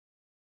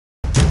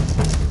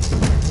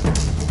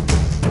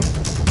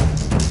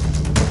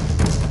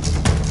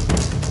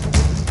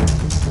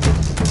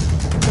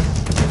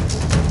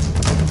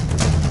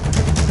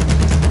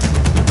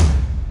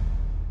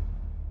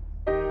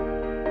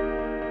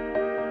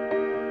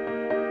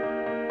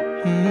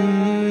Oh,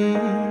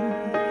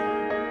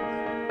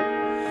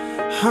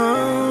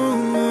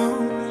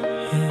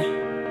 yeah.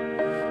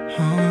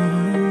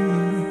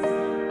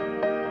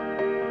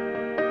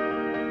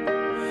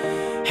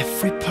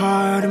 Every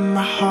part of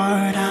my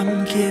heart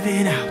I'm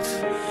giving out.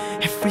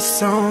 Every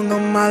song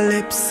on my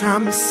lips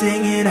I'm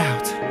singing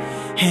out.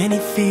 Any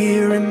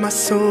fear in my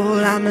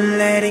soul I'm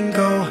letting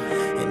go.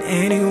 And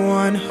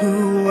anyone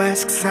who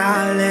asks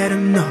I let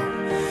him know.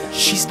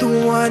 She's the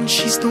one,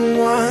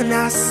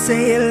 I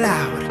say it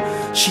loud.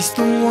 She's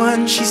the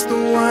one,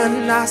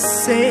 I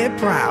say it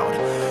proud.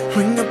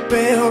 Ring the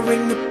bell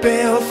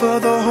for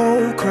the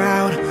whole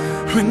crowd.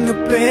 Ring the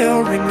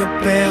bell,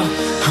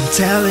 I'm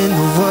telling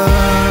the world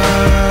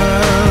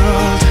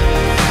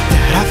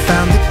that I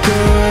found the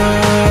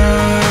girl,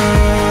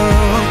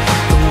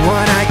 the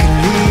one I can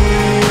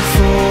live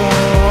for,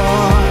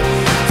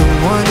 the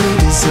one who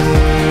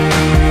deserves.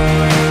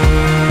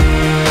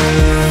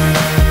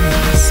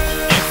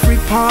 Every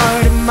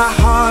part of my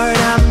heart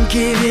I'm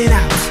giving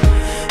out.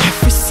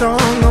 Every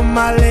song on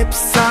my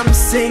lips I'm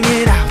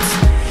singing out.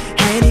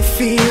 Any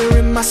fear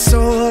in my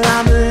soul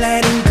I'm letting